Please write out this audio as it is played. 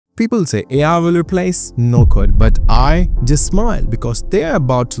people say AI will replace no code, but I just smile because they are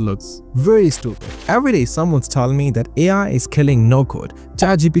about to look very stupid. Every day someone's telling me that AI is killing no code.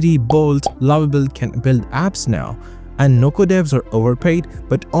 ChatGPT, Bolt, Lovable can build apps now, and no code devs are overpaid,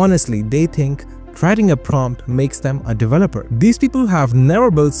 but honestly they think writing a prompt makes them a developer. These people have never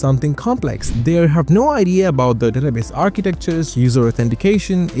built something complex. They have no idea about the database architectures, user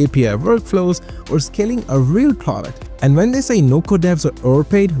authentication, API workflows, or scaling a real product. And when they say no-code devs are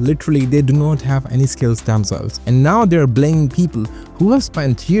overpaid, literally they do not have any skills themselves. And now they are blaming people who have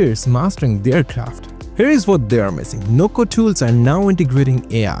spent years mastering their craft. Here is what they are missing. No-code tools are now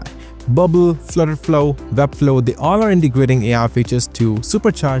integrating AI. Bubble, FlutterFlow, Webflow, they all are integrating AI features to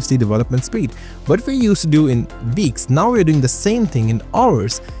supercharge the development speed. What we used to do in weeks, now we're doing the same thing in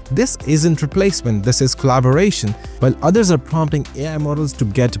hours. This isn't replacement, this is collaboration. While others are prompting AI models to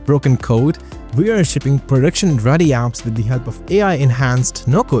get broken code, we are shipping production-ready apps with the help of AI-enhanced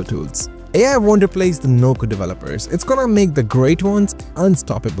no-code tools. AI won't replace the no-code developers. It's gonna make the great ones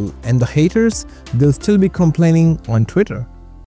unstoppable, and the haters, they'll still be complaining on Twitter.